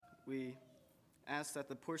We ask that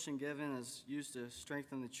the portion given is used to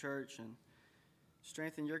strengthen the church and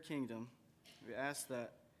strengthen your kingdom. We ask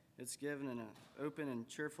that it's given in an open and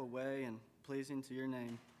cheerful way and pleasing to your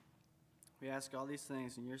name. We ask all these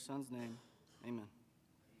things in your Son's name. Amen.